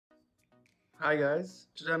Hi guys,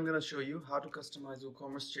 today I'm going to show you how to customize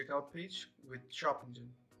WooCommerce checkout page with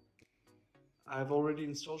ShopEngine. I've already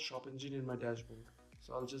installed ShopEngine in my dashboard,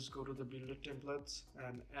 so I'll just go to the builder templates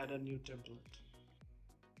and add a new template.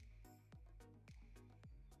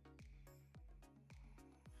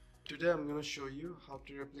 Today I'm going to show you how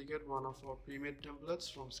to replicate one of our pre-made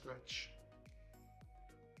templates from scratch.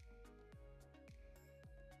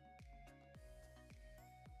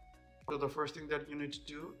 So the first thing that you need to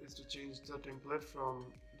do is to change the template from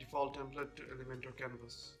default template to Elementor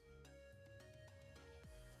canvas.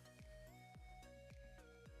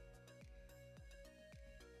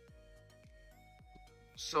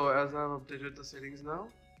 So as I've updated the settings now,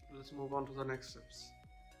 let's move on to the next steps.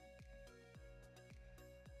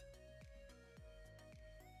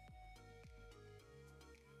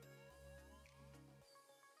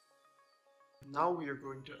 Now we are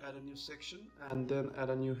going to add a new section and then add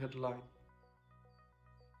a new headline.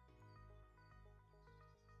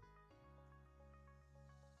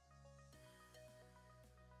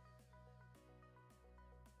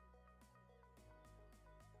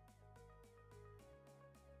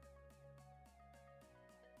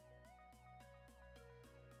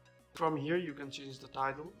 From here you can change the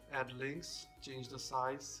title, add links, change the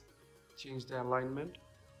size, change the alignment,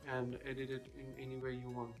 and edit it in any way you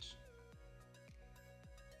want.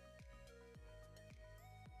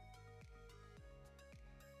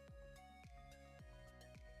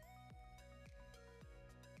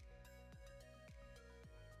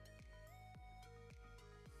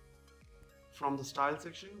 From the style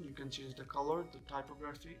section you can change the color, the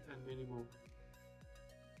typography, and many more.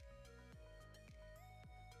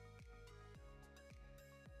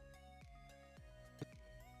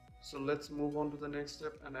 So let's move on to the next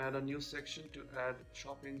step and add a new section to add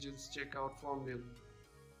ShopEngine's checkout form build.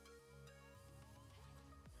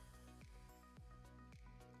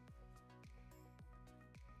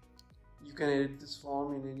 You can edit this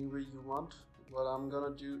form in any way you want. What I'm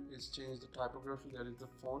gonna do is change the typography, that is the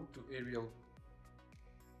font, to Arial.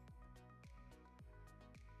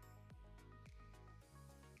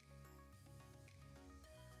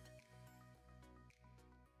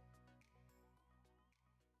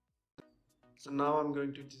 So now I'm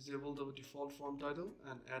going to disable the default form title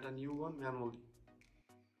and add a new one manually.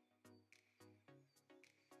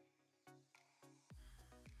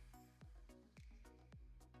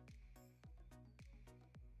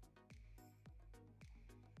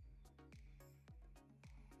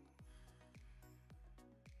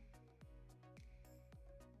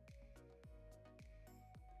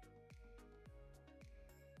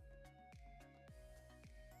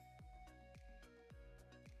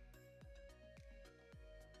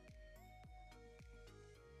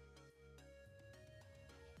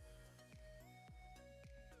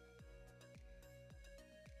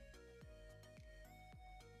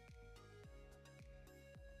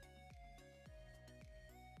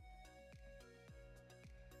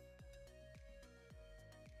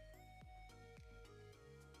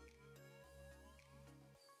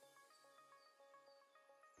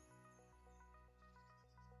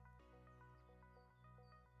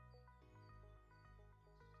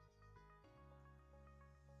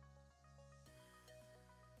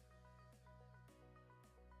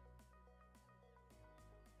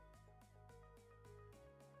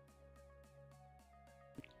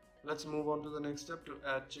 Let's move on to the next step to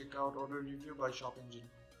add checkout order review by ShopEngine.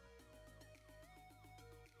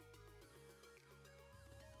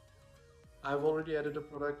 I've already added a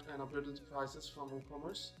product and uploaded the prices from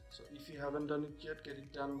WooCommerce. So if you haven't done it yet, get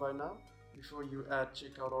it done by now before you add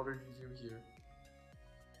checkout order review here.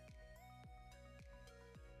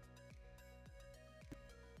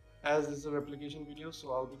 As this is a replication video,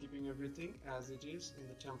 so I'll be keeping everything as it is in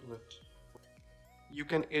the template. You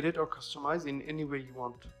can edit or customize in any way you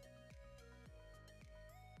want.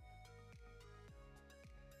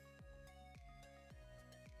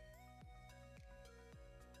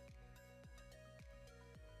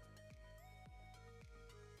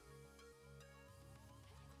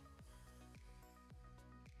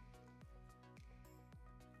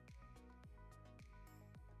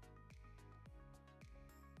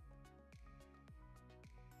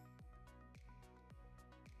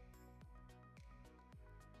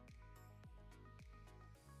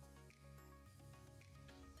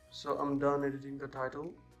 So I'm done editing the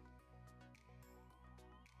title.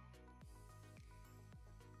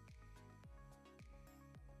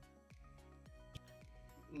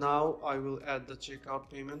 Now I will add the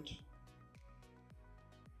checkout payment.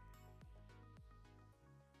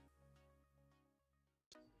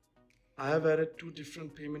 I have added two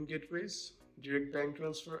different payment gateways. direct bank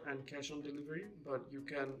transfer and cash on delivery, but you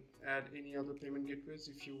can add any other payment gateways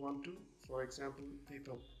if you want to, for example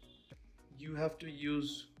PayPal. You have to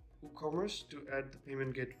use WooCommerce to add the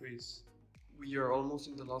payment gateways. We are almost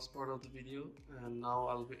in the last part of the video, and now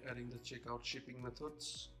I'll be adding the checkout shipping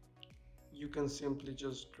methods. You can simply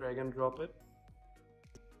just drag and drop it.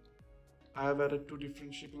 I have added two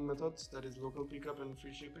different shipping methods, that is local pickup and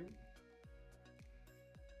free shipping.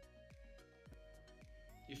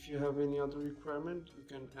 If you have any other requirement, you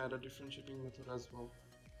can add a different shipping method as well.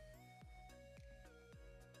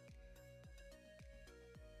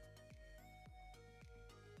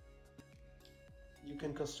 You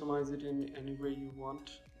can customize it in any way you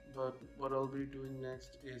want, but what I'll be doing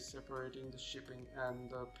next is separating the shipping and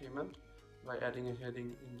the payment by adding a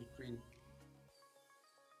heading in between.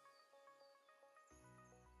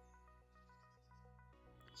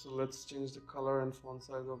 So let's change the color and font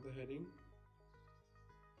size of the heading.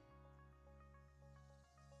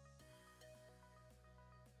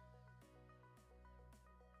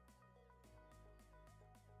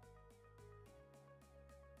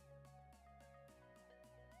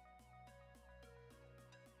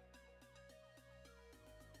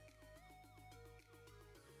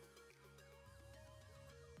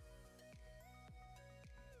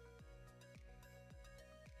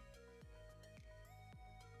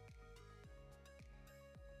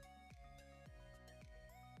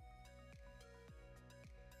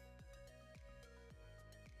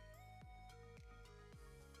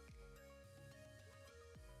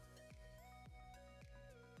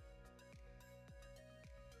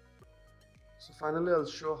 So finally, I'll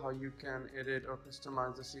show how you can edit or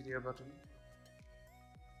customize the CTA button.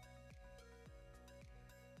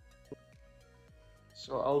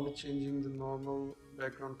 So I'll be changing the normal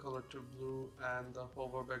background color to blue and the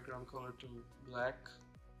hover background color to black.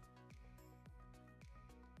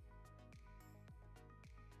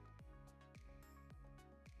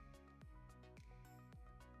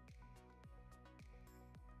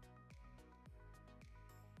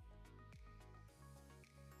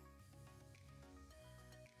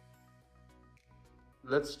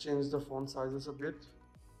 Let's change the font sizes a bit.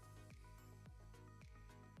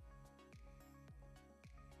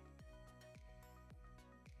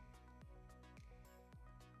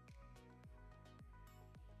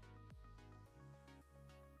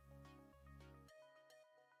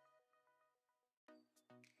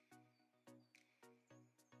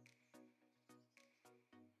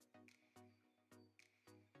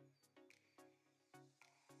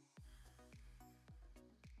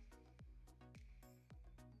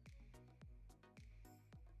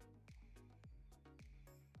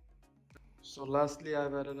 So lastly,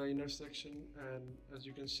 I've added an intersection, and as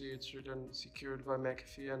you can see, it's written secured by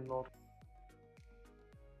McAfee and not.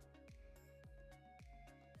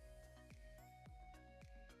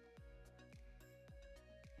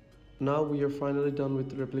 Now we are finally done with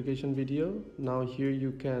the replication video. Now here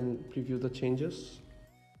you can preview the changes.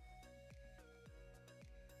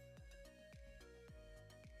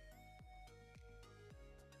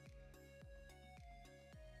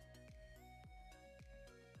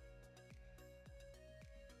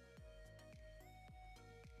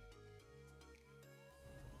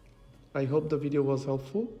 I hope the video was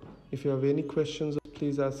helpful. If you have any questions,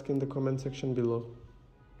 please ask in the comment section below.